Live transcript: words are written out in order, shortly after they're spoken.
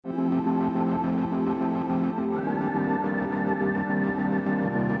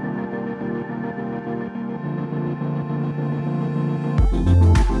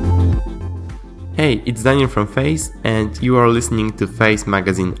Hey, it's Daniel from Face, and you are listening to Face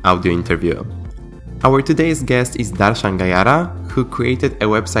Magazine audio interview. Our today's guest is Darshan Gajara, who created a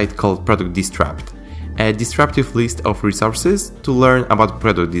website called Product Disrupt, a disruptive list of resources to learn about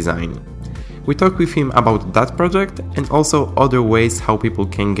product design. We talk with him about that project and also other ways how people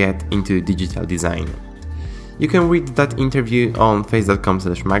can get into digital design. You can read that interview on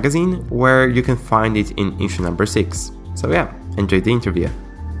face.com/magazine, where you can find it in issue number 6. So yeah, enjoy the interview.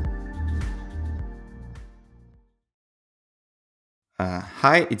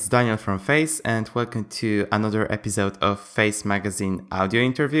 Hi, it's Daniel from Face, and welcome to another episode of Face Magazine audio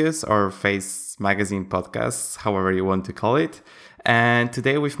interviews or Face Magazine podcasts, however you want to call it. And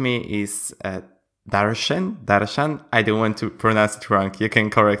today with me is Darshan. I don't want to pronounce it wrong. You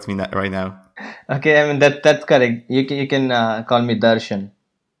can correct me right now. Okay, I mean that's correct. You can call me Darshan.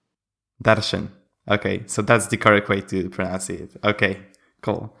 Darshan. Okay, so that's the correct way to pronounce it. Okay,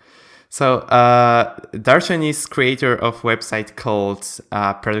 cool. So Darshan is creator of a website called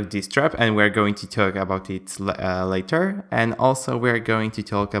Product Disrupt, and we're going to talk about it later. And also we're going to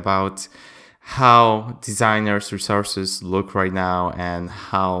talk about how designers' resources look right now and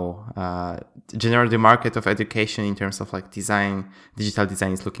how generally the market of education in terms of like digital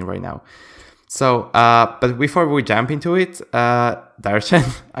design is looking right now. So, but before we jump into it, Darshan,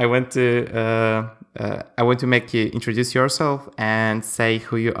 I want to make you introduce yourself and say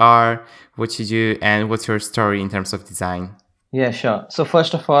who you are, what you do, and what's your story in terms of design. Yeah, sure. So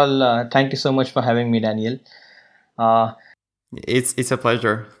first of all, thank you so much for having me, Daniel. It's a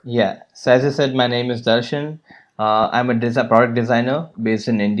pleasure. Yeah. So as I said, my name is Darshan. I'm a product designer based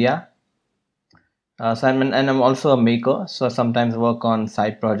in India. I'm also a maker. So I sometimes work on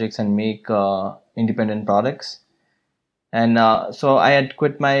side projects and make independent products. And so I had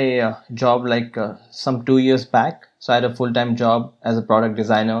quit my job some 2 years back. So I had a full-time job as a product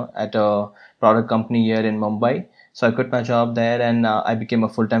designer at a product company here in Mumbai. So I quit my job there and I became a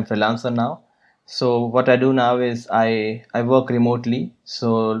full-time freelancer now. So what I do now is I work remotely.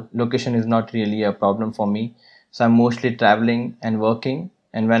 So location is not really a problem for me. So I'm mostly traveling and working.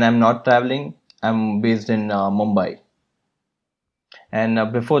 And when I'm not traveling, I'm based in Mumbai.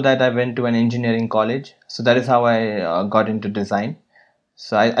 And before that, I went to an engineering college. So that is how I got into design.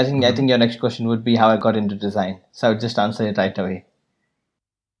 So I think your next question would be how I got into design. So I would just answer it right away.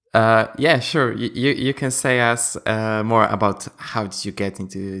 Yeah, sure. You can say us more about how did you get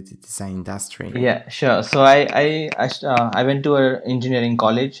into the design industry? Yeah, sure. So I went to an engineering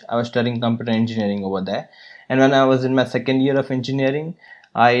college. I was studying computer engineering over there. And when I was in my second year of engineering,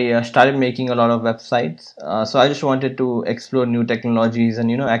 I started making a lot of websites. So I just wanted to explore new technologies and,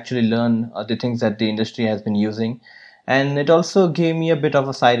 actually learn the things that the industry has been using. And it also gave me a bit of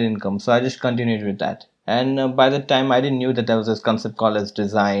a side income. So I just continued with that. And by the time I didn't knew that there was this concept called as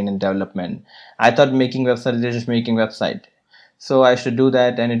design and development. I thought making websites is just making website. So I should do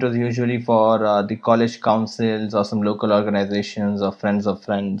that. And it was usually for the college councils or some local organizations or friends of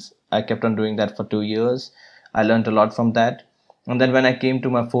friends. I kept on doing that for 2 years. I learned a lot from that. And then when I came to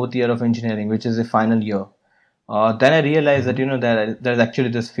my fourth year of engineering, which is the final year, then I realized that, there's actually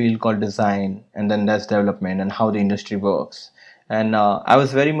this field called design, and then there's development and how the industry works. And I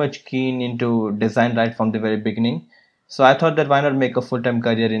was very much keen into design right from the very beginning. So I thought that why not make a full-time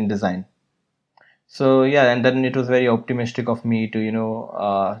career in design? So yeah, and then it was very optimistic of me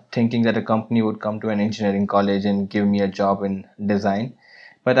to, thinking that a company would come to an engineering college and give me a job in design.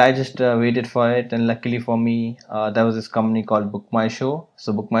 But I just waited for it, and luckily for me, there was this company called Book My Show.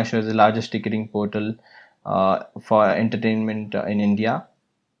 So Book My Show is the largest ticketing portal for entertainment in India.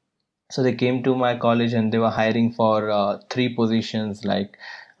 So they came to my college and they were hiring for 3 positions.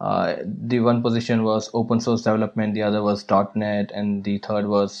 The one position was open source development, the other was .NET, and the third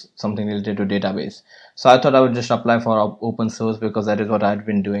was something related to database. So I thought I would just apply for open source because that is what I had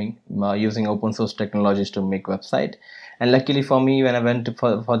been doing, using open source technologies to make website. And luckily for me, when I went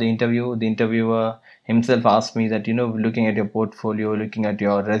for the interview, the interviewer himself asked me that, looking at your portfolio, looking at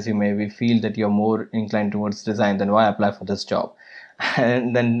your resume, we feel that you're more inclined towards design, then why apply for this job?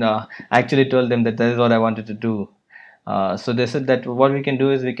 And then I actually told them that is what I wanted to do. So they said that what we can do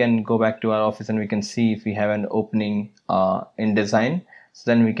is we can go back to our office and we can see if we have an opening in design. So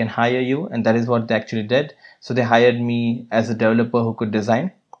then we can hire you. And that is what they actually did. So they hired me as a developer who could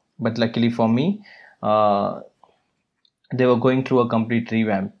design. But luckily for me, they were going through a complete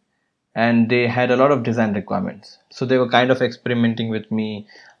revamp and they had a lot of design requirements. So they were kind of experimenting with me.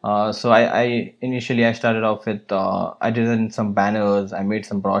 So I initially I started off with I designed some banners, I made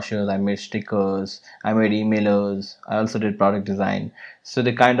some brochures, I made stickers, I made emailers, I also did product design. So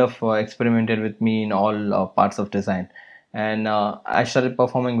they kind of experimented with me in all parts of design. and I started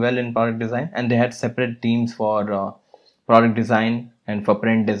performing well in product design. And they had separate teams for product design and for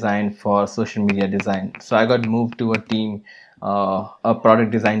print design, for social media design. So I got moved to a team, a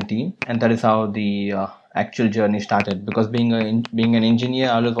product design team, and that is how the actual journey started. Because being an engineer,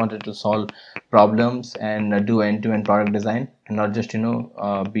 I always wanted to solve problems and do end-to-end product design, and not just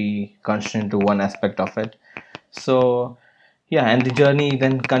be constrained to one aspect of it. So yeah, and the journey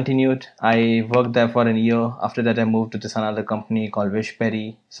then continued. I worked there for a year. After that, I moved to this another company called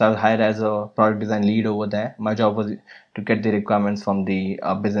Wishberry. So I was hired as a product design lead over there. My job was to get the requirements from the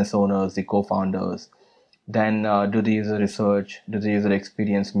business owners, the co-founders, then do the user research, do the user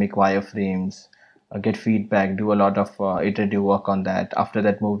experience, make wireframes, get feedback, do a lot of iterative work on that. After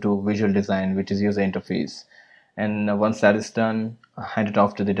that, move to visual design, which is user interface. And once that is done, hand it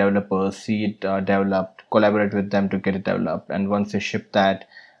off to the developers, see it developed, collaborate with them to get it developed. And once they ship that,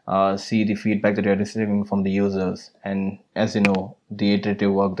 see the feedback that you're receiving from the users. And as you know, the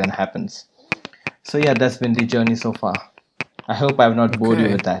iterative work then happens. So yeah, that's been the journey so far. I hope I've not bored you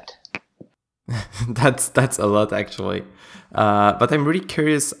Okay. with that. That's a lot actually. But I'm really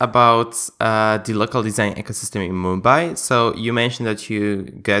curious about the local design ecosystem in Mumbai. So you mentioned that you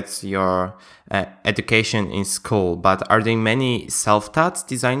get your education in school, but are there many self-taught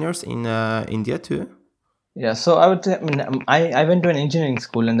designers in India too? Yeah, so I would say, I went to an engineering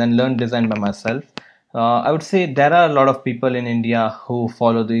school and then learned design by myself. I would say there are a lot of people in India who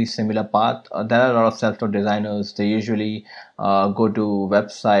follow the similar path. There are a lot of self-taught designers. They usually go to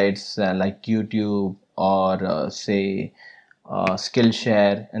websites like YouTube or say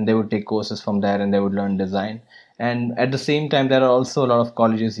Skillshare, and they would take courses from there and they would learn design. And at the same time, there are also a lot of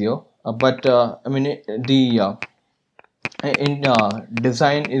colleges here. But I mean, the in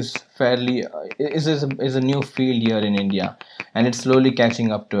design is fairly is a new field here in India, and it's slowly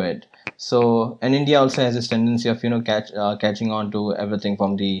catching up to it. So, and India also has this tendency of catching on to everything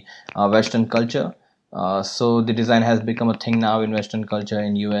from the Western culture. So the design has become a thing now in Western culture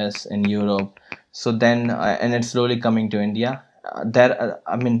in US and Europe. So then, and it's slowly coming to India.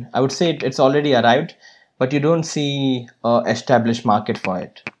 I would say it's already arrived, but you don't see a established market for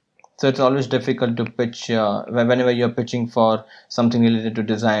it. So it's always difficult to pitch whenever you're pitching for something related to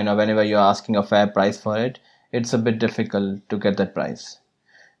design, or whenever you're asking a fair price for it. It's a bit difficult to get that price.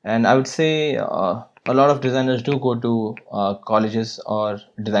 And I would say a lot of designers do go to colleges or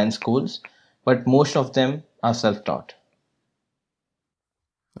design schools, but most of them are self-taught.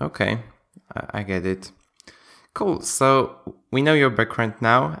 Okay, I get it. Cool. So we know your background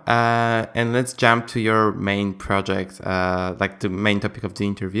now, and let's jump to your main project, like the main topic of the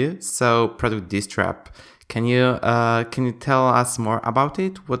interview. So, product Distrap. Can you tell us more about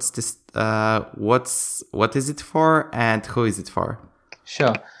it? What's this? What is it for, and who is it for?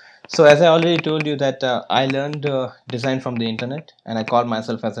 Sure. So as I already told you that I learned design from the internet, and I call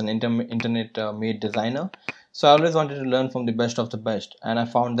myself as an internet made designer. So I always wanted to learn from the best of the best, and I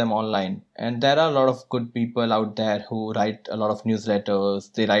found them online. And there are a lot of good people out there who write a lot of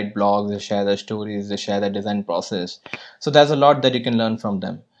newsletters, they write blogs, they share their stories, they share their design process. So there's a lot that you can learn from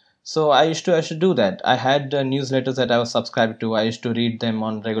them. So I used to do that. I had newsletters that I was subscribed to. I used to read them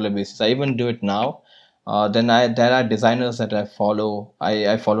on regular basis. I even do it now. Then there are designers that I follow.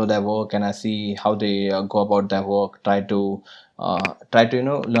 I follow their work and I see how they go about their work. Try to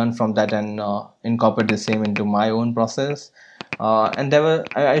learn from that and incorporate the same into my own process. And there were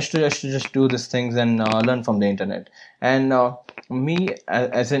I used to just do these things and learn from the internet. And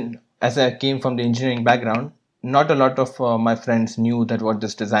as I came from the engineering background, not a lot of my friends knew that what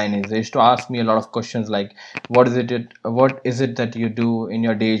this design is. They used to ask me a lot of questions like, what is it that you do in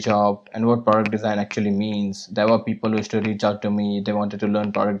your day job, and what product design actually means. There were people who used to reach out to me. They wanted to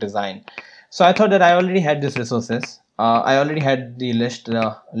learn product design. So I thought that I already had these resources. I already had the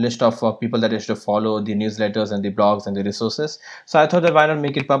list of people that used to follow the newsletters and the blogs and the resources. So I thought that why not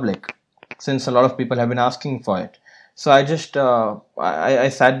make it public, since a lot of people have been asking for it. So I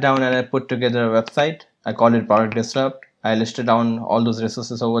sat down and I put together a website. I called it Product Disrupt. I listed down all those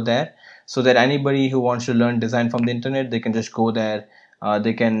resources over there, so that anybody who wants to learn design from the internet, they can just go there.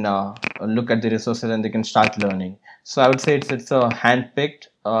 They can look at the resources and they can start learning. So I would say it's a hand-picked,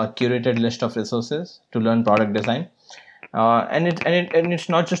 curated list of resources to learn product design. And it's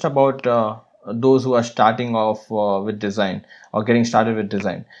not just about those who are starting off with design or getting started with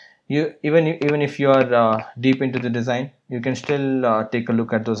design. Even if you are deep into the design, you can still take a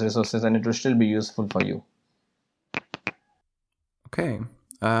look at those resources, and it will still be useful for you. Okay.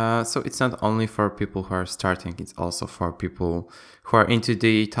 So it's not only for people who are starting, it's also for people who are into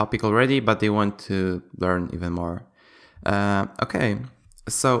the topic already, but they want to learn even more. Okay.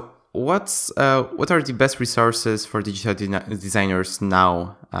 So what are the best resources for digital designers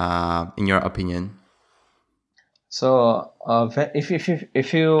now, in your opinion? So,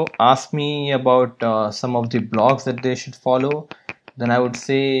 if you ask me about some of the blogs that they should follow, then I would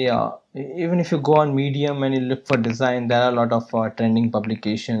say even if you go on Medium and you look for design, there are a lot of trending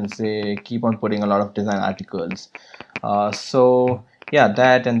publications. They keep on putting a lot of design articles. So yeah,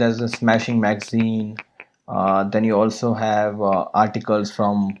 that, and there's a Smashing Magazine. Then you also have articles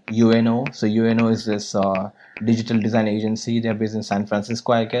from UNO. So UNO is this digital design agency. They're based in San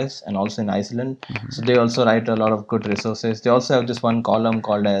Francisco, I guess, and also in Iceland. So they also write a lot of good resources. They also have this one column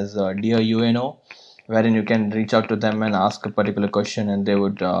called as Dear UNO, wherein you can reach out to them and ask a particular question, and they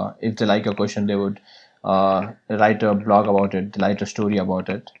would, if they like your question, they would write a blog about it, write a story about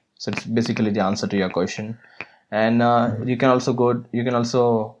it. So it's basically the answer to your question. And you can also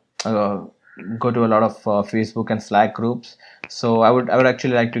uh, go to a lot of Facebook and Slack groups. So I would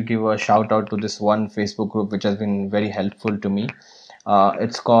actually like to give a shout out to this one Facebook group which has been very helpful to me.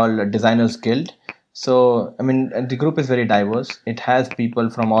 It's called Designers Guild. So I mean, the group is very diverse. It has people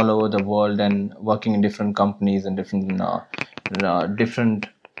from all over the world and working in different companies and different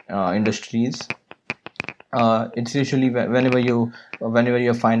industries. It's usually whenever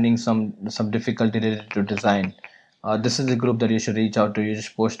you're finding some difficulty related to design, this is the group that you should reach out to. You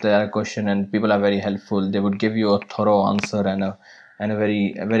just post their question and people are very helpful. They would give you a thorough answer and a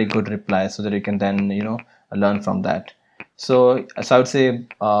very good reply, so that you can then learn from that. So I would say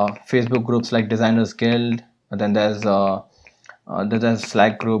Facebook groups like Designers Guild. Then there's a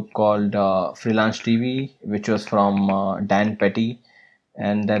Slack group called Freelance TV, which was from Dan Petty,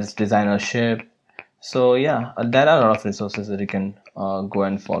 and there's Designership. So yeah, there are a lot of resources that you can go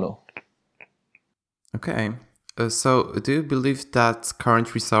and follow. Okay. So, do you believe that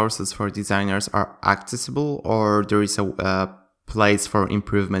current resources for designers are accessible, or there is a place for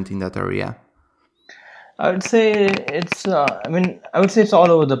improvement in that area? I would say it's. I would say it's all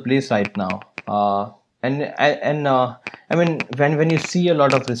over the place right now. I mean, when you see a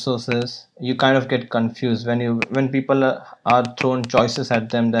lot of resources, you kind of get confused. When people are thrown choices at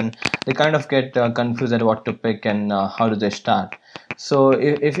them, then they kind of get confused at what to pick and how do they start. So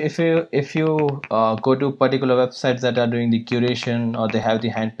if you go to particular websites that are doing the curation, or they have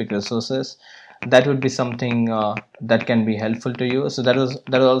the handpicked resources, that would be something that can be helpful to you. So that was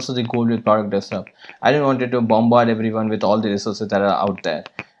also the goal with Product Disrupt. I didn't want to bombard everyone with all the resources that are out there.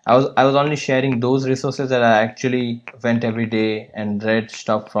 I was only sharing those resources that I actually went every day and read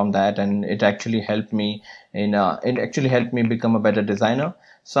stuff from that, and it actually helped me become a better designer.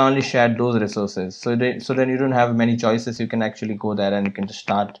 So I only shared those resources. So then you don't have many choices. You can actually go there and you can just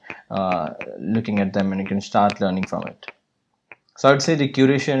start looking at them, and you can start learning from it. So I would say the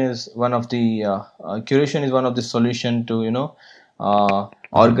curation is one of the solution to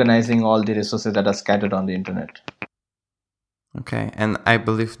organizing all the resources that are scattered on the internet. Okay, and I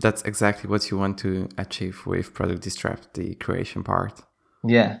believe that's exactly what you want to achieve with Product Disrupt, the creation part.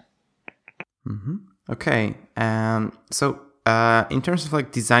 Yeah. Okay, so in terms of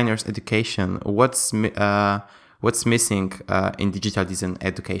like designers' education, what's missing in digital design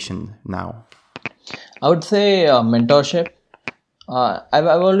education now? I would say mentorship. I've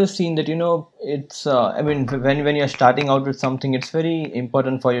always seen that it's I mean, when you're starting out with something, it's very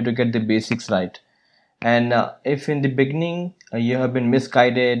important for you to get the basics right. And if in the beginning you have been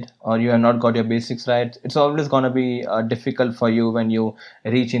misguided, or you have not got your basics right, it's always going to be difficult for you when you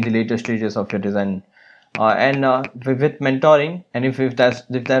reach in the later stages of your design. And with mentoring, and if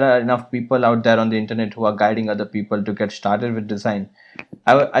there are enough people out there on the internet who are guiding other people to get started with design,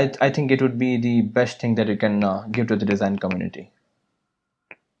 I think it would be the best thing that you can give to the design community.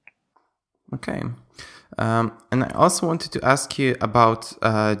 Okay. And I also wanted to ask you about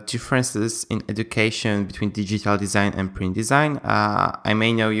differences in education between digital design and print design. I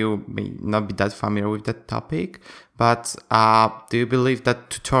may know you may not be that familiar with that topic, but do you believe that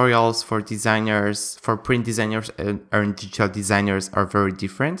tutorials for designers, for print designers and digital designers are very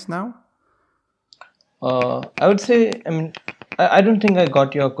different now? I would say, I mean, I don't think I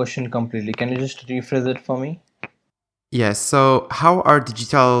got your question completely. Can you just rephrase it for me? Yes, so how are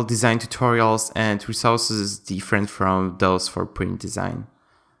digital design tutorials and resources different from those for print design?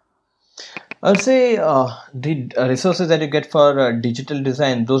 I would say the resources that you get for digital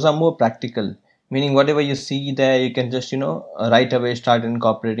design, those are more practical. Meaning, whatever you see there, you can just right away start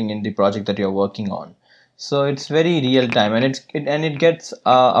incorporating in the project that you're working on. So it's very real time, and it gets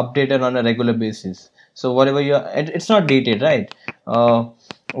updated on a regular basis. So it's not dated, right?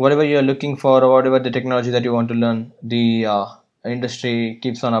 Whatever you're looking for, or whatever the technology that you want to learn, industry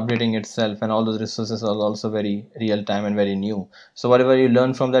keeps on updating itself, and all those resources are also very real time and very new. So whatever you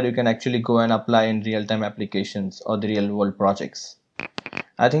learn from that, you can actually go and apply in real time applications or the real world projects.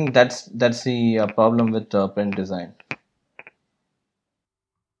 I think that's the problem with print design.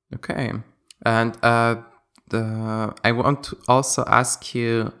 Okay. And I want to also ask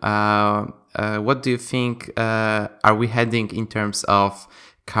you, what do you think are we heading in terms of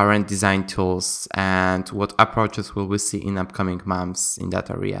current design tools, and what approaches will we see in upcoming months in that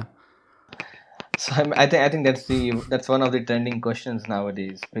area? So I think that's one of the trending questions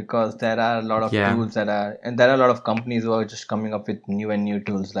nowadays, because there are a lot of Yeah. tools that are, and there are a lot of companies who are just coming up with new and new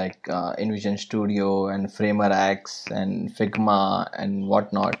tools like InVision Studio and Framer X and Figma and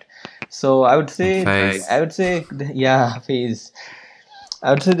whatnot. So And Phase. yeah, Phase.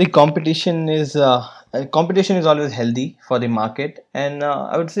 I would say the competition is always healthy for the market, and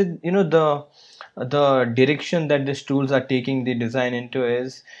I would say, the direction that these tools are taking the design into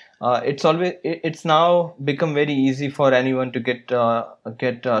is, it's now become very easy for anyone to get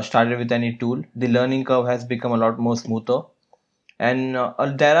started with any tool. The learning curve has become a lot more smoother, and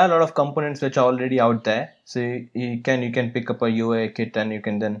there are a lot of components which are already out there. So you can pick up a UA kit, and you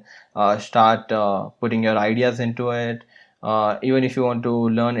can then start putting your ideas into it. Even if you want to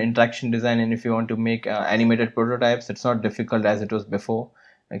learn interaction design, and if you want to make animated prototypes, it's not difficult as it was before.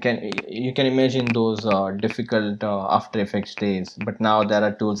 You can imagine those difficult After Effects days, but now there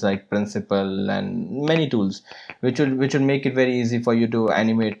are tools like Principle and many tools which will make it very easy for you to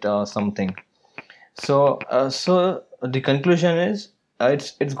animate something. So the conclusion is,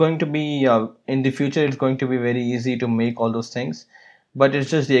 it's going to be, in the future, it's going to be very easy to make all those things, but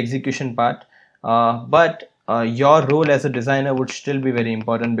it's just the execution part. But your role as a designer would still be very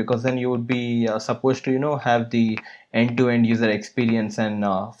important, because then you would be supposed to, have the end-to-end user experience and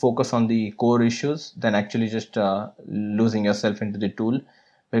focus on the core issues, than actually just losing yourself into the tool,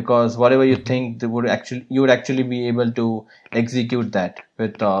 because whatever you Mhm. think, you would actually be able to execute that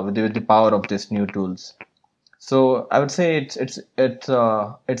with the power of these new tools. So I would say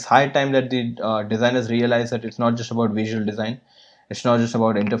it's high time that the designers realize that it's not just about visual design, it's not just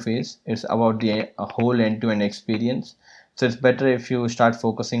about interface, it's about the whole end-to-end experience. So it's better if you start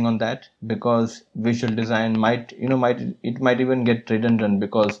focusing on that, because visual design might even get redundant,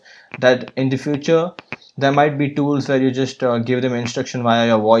 because that in the future there might be tools where you just give them instruction via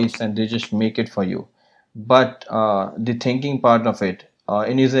your voice, and they just make it for you. But the thinking part of it,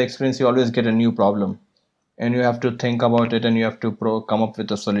 in user experience, you always get a new problem, and you have to think about it, and you have to come up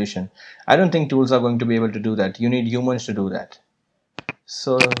with a solution. I don't think tools are going to be able to do that. You need humans to do that.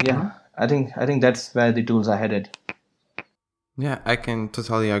 So yeah, I think that's where the tools are headed. Yeah, I can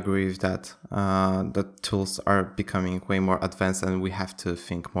totally agree with that. The tools are becoming way more advanced, and we have to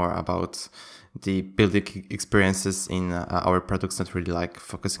think more about the building experiences in our products, not really like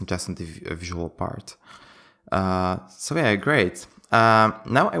focusing just on the visual part. So yeah, great.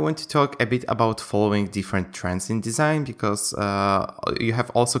 Now I want to talk a bit about following different trends in design, because you have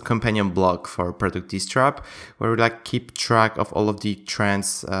also companion blog for Product Distrap, where we like keep track of all of the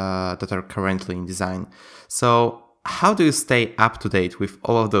trends that are currently in design. So how do you stay up to date with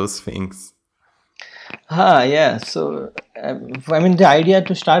all of those things? Yeah. So, I mean, the idea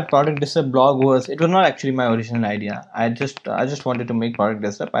to start Product Disrupt blog it was not actually my original idea. I just wanted to make Product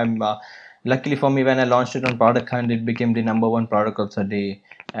Disrupt. Luckily for me, when I launched it on Product Hunt, it became the number one product of the day,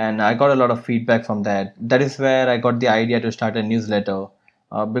 and I got a lot of feedback from that. That is where I got the idea to start a newsletter.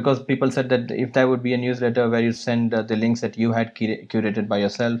 Because people said that if there would be a newsletter where you send the links that you had curated by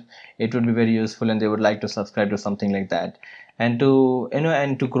yourself, it would be very useful, and they would like to subscribe to something like that. And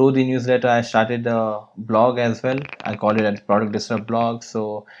to grow the newsletter, I started a blog as well. I called it as Product Disrupt blog.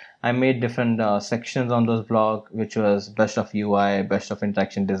 So I made different sections on those blog, which was best of UI, best of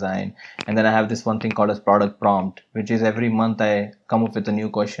interaction design, and then I have this one thing called as product prompt, which is every month I come up with a new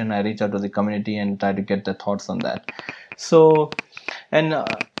question. I reach out to the community and try to get their thoughts on that. So, and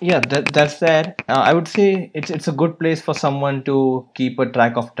yeah, that's there. I would say it's a good place for someone to keep a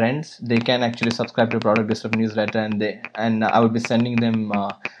track of trends. They can actually subscribe to Product Disrupt newsletter, and I would be sending them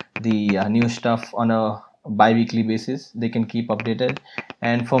the new stuff on a bi-weekly basis. They can keep updated.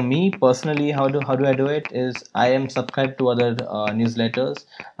 And for me personally, how do I do it is, I am subscribed to other newsletters,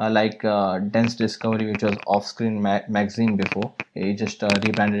 like Dense Discovery, which was Off-Screen Magazine before. He just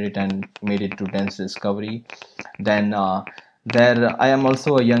rebranded it and made it to Dense Discovery. Then there, I am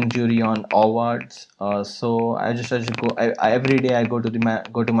also a young jury on awards. So I just go. Every day I go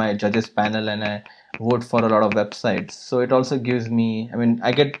to my judges panel, and I vote for a lot of websites. So it also gives me. I mean,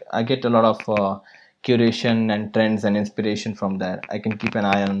 I get a lot of curation and trends and inspiration from there. I can keep an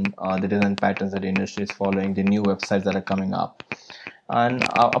eye on the design patterns that the industry is following, the new websites that are coming up. And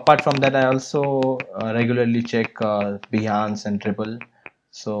apart from that, I also regularly check Behance and Dribble.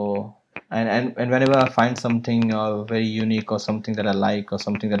 So, and whenever I find something very unique or something that I like or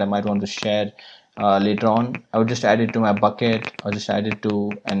something that I might want to share later on, I would just add it to my bucket or just add it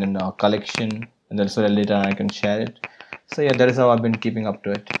to an collection, and then so that later on I can share it. So yeah, that is how I've been keeping up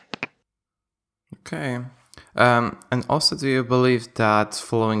to it. Okay. And also, do you believe that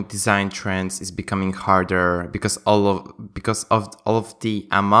following design trends is becoming harder because of all of the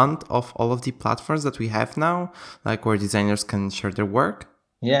amount of all of the platforms that we have now, like where designers can share their work?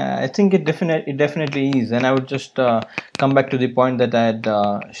 Yeah, I think it definitely is, and I would just come back to the point that I had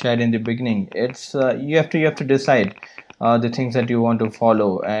shared in the beginning. It's you have to decide the things that you want to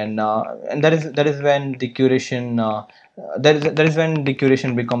follow, and that is when the curation that is when the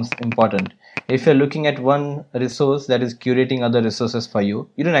curation becomes important. If you're looking at one resource that is curating other resources for you,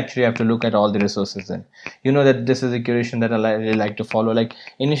 you don't actually have to look at all the resources. Then you know that this is a curation that really like to follow. Like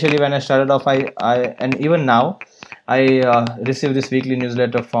initially when I started off, I and even now. I receive this weekly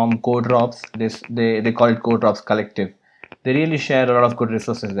newsletter from Code Drops. They call it Code Drops Collective. They really share a lot of good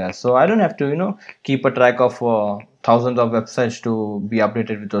resources there. So I don't have to keep a track of thousands of websites to be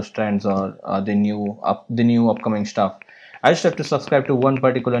updated with those trends or the new upcoming stuff. I just have to subscribe to one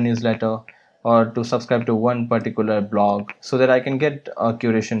particular newsletter or to subscribe to one particular blog so that I can get a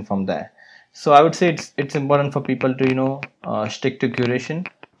curation from there. So I would say it's important for people to stick to curation,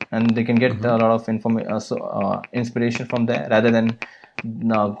 and they can get a lot of inspiration from there rather than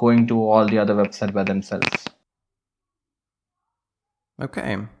going to all the other websites by themselves.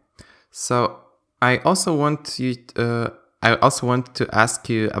 Okay. So I also want you. I also want to ask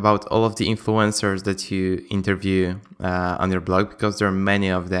you about all of the influencers that you interview on your blog, because there are many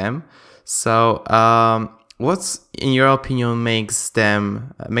of them. So, what's in your opinion makes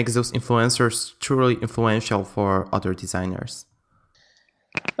those influencers truly influential for other designers?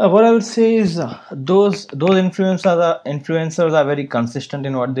 What I would say is those influencers are very consistent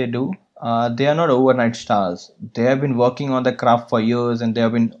in what they do. They are not overnight stars. They have been working on the craft for years, and they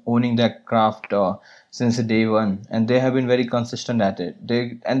have been owning their craft since day one, and they have been very consistent at it.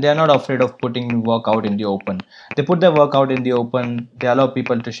 They are not afraid of putting work out in the open. They put their work out in the open. They allow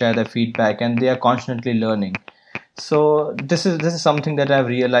people to share their feedback, and they are constantly learning. So this is something that I've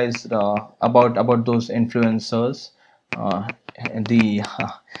realized about those influencers. Uh, the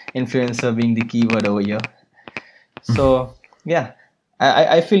influencer being the keyword over here. So yeah,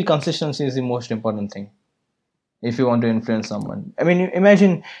 I feel consistency is the most important thing if you want to influence someone. I mean,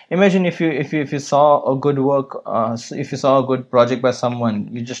 imagine if you saw a good work, if you saw a good project by someone,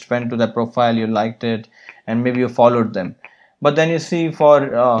 you just went to that profile, you liked it, and maybe you followed them. But then you see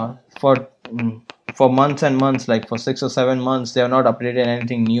for months and months, like for 6 or 7 months, they have not updated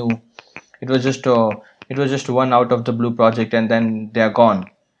anything new. It was just one out of the blue project, and then they are gone.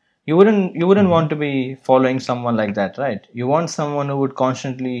 You wouldn't want to be following someone like that, right? You want someone who would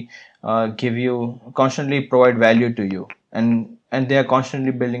constantly provide value to you, and they are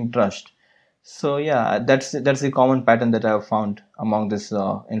constantly building trust. So yeah, that's the common pattern that I have found among these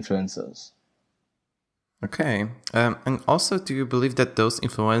influencers. Okay. And also, do you believe that those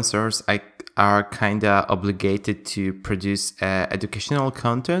influencers are kind of obligated to produce educational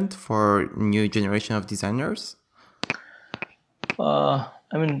content for new generation of designers?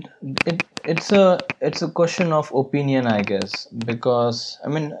 I mean, it's a question of opinion, I guess, because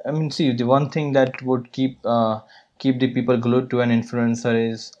see, the one thing that would keep the people glued to an influencer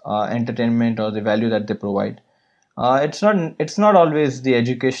is entertainment or the value that they provide. It's not always the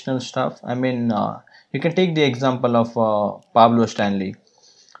educational stuff. You can take the example of Pablo Stanley.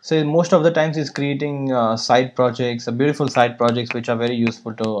 So most of the times he's creating side projects, beautiful side projects which are very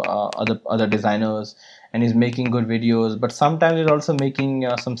useful to other designers, and he's making good videos. But sometimes he's also making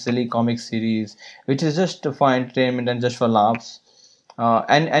some silly comic series, which is just for entertainment and just for laughs.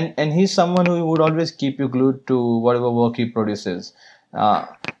 And he's someone who would always keep you glued to whatever work he produces. Uh,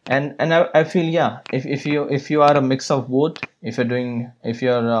 and I feel, yeah, if you are a mix of both, if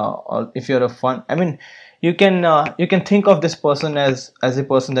you're a fun, you can think of this person as a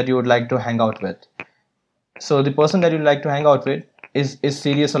person that you would like to hang out with. So the person that you like to hang out with is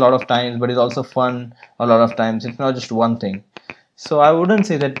serious a lot of times, but is also fun a lot of times. It's not just one thing. So I wouldn't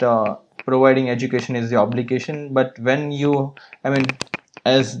say that providing education is the obligation, but when you, I mean,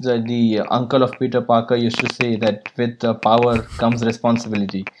 as the uncle of Peter Parker used to say, that with power comes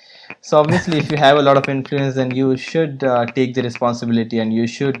responsibility. So obviously, if you have a lot of influence, then you should take the responsibility, and you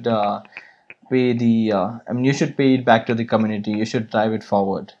should pay the. You should pay it back to the community. You should drive it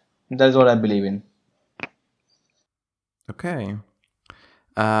forward. That's what I believe in. Okay.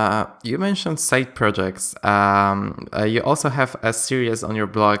 You mentioned side projects. You also have a series on your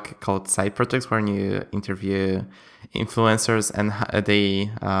blog called Side Projects, where you interview influencers and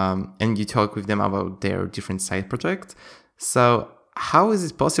and you talk with them about their different side projects. So, how is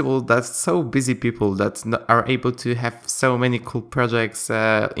it possible that so busy people that are able to have so many cool projects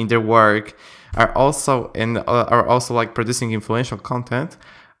in their work are also like producing influential content,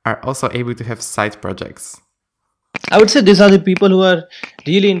 are also able to have side projects? I would say these are the people who are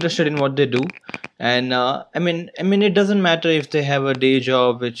really interested in what they do, and I mean, it doesn't matter if they have a day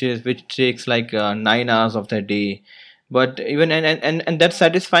job which takes like 9 hours of their day, but even and that's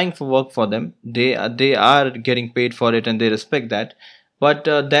satisfying for work for them. They are getting paid for it, and they respect that. But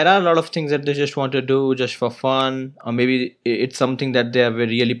there are a lot of things that they just want to do just for fun, or maybe it's something that they are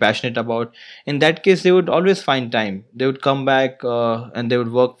really passionate about. In that case, they would always find time. They would come back and they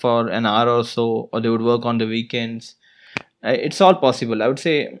would work for an hour or so, or they would work on the weekends. It's all possible, I would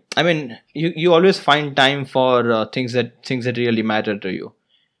say. I mean, you always find time for things that really matter to you,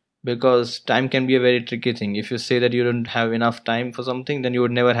 because time can be a very tricky thing. If you say that you don't have enough time for something, then you would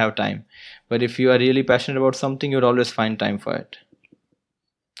never have time. But if you are really passionate about something, you'd always find time for it.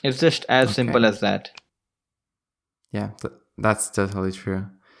 It's just as simple Okay. as that. Yeah, that's totally true.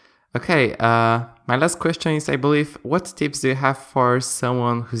 Okay, my last question is, I believe, what tips do you have for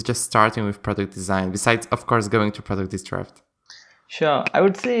someone who's just starting with product design, besides, of course, going to product draft? Sure. I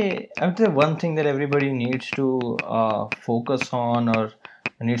would say one thing that everybody needs to focus on, or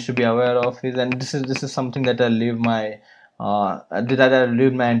needs to be aware of, is, and this is something that I lived my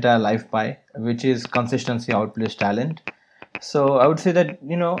entire life by, which is consistency outplays talent. So I would say that,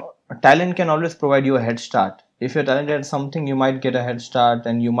 talent can always provide you a head start. If you're talented at something, you might get a head start,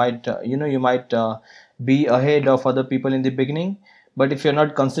 and you might be ahead of other people in the beginning. But if you're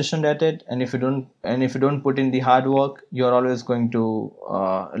not consistent at it, and if you don't put in the hard work, you're always going to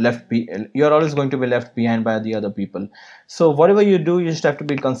be left behind by the other people. So whatever you do, you just have to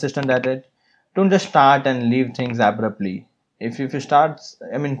be consistent at it. Don't just start and leave things abruptly. If you start,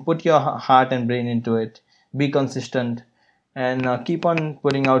 I mean, put your heart and brain into it. Be consistent, and keep on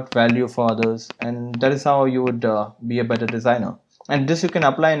putting out value for others, and that is how you would be a better designer. And this you can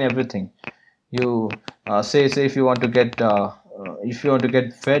apply in everything. You say if you want to get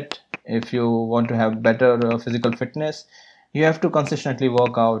fit, if you want to have better physical fitness, you have to consistently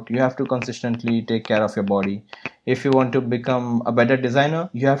work out, you have to consistently take care of your body. If you want to become a better designer,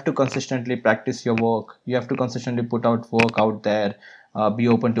 you have to consistently practice your work, you have to consistently put out work out there, be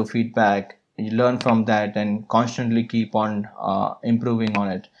open to feedback, you learn from that, and constantly keep on improving on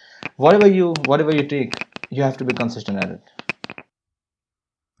it. Whatever you take, you have to be consistent at it.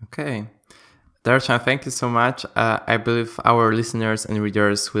 Okay. Darshan, thank you so much. I believe our listeners and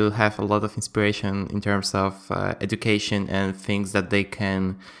readers will have a lot of inspiration in terms of education and things that they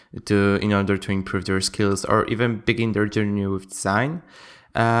can do in order to improve their skills or even begin their journey with design.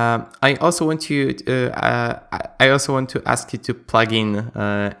 I also want to ask you to plug in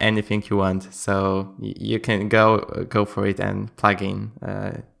anything you want, so you can go for it and plug in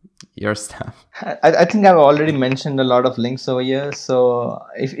your stuff. I think I've already mentioned a lot of links over here. So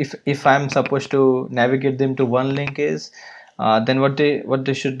if I'm supposed to navigate them to one link, is then what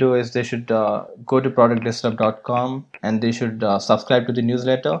they should do is they should go to productdisrupt.com, and they should subscribe to the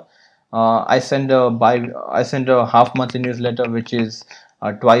newsletter. I send a half monthly newsletter, which is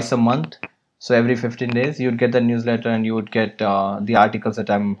twice a month. So every 15 days you'd get the newsletter, and you would get the articles that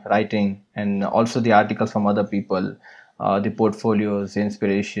I'm writing, and also the articles from other people, the portfolios, the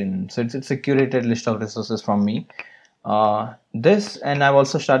inspiration. So it's a curated list of resources from me. This, and I've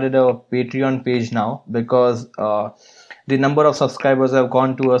also started a Patreon page now, because the number of subscribers have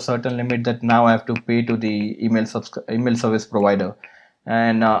gone to a certain limit that now I have to pay to the email service provider,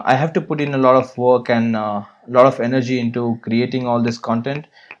 and I have to put in a lot of work and a lot of energy into creating all this content.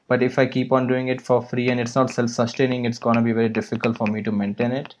 But if I keep on doing it for free and it's not self-sustaining, it's going to be very difficult for me to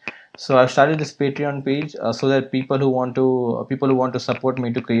maintain it. So I've started this Patreon page, so that people who want to support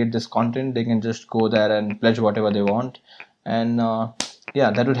me to create this content, they can just go there and pledge whatever they want. And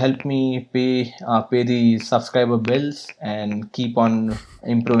yeah, that would help me pay the subscriber bills and keep on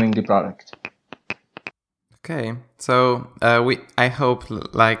improving the product. Okay, so I hope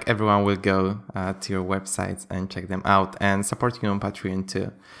like everyone will go to your websites and check them out and support you on Patreon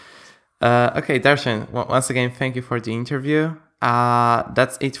too. Okay, Darshan, once again, thank you for the interview.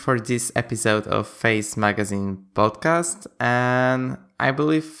 That's it for this episode of Face Magazine podcast, and I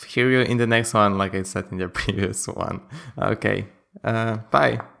believe hear you in the next one, like I said in the previous one. Okay,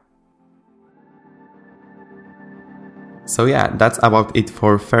 bye. So yeah, that's about it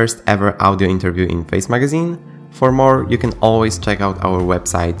for first ever audio interview in Face Magazine. For more, you can always check out our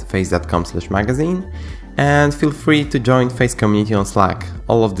website face.com/magazine, and feel free to join Face community on Slack.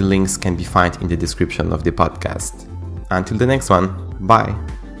 All of the links can be found in the description of the podcast. Until the next one, bye!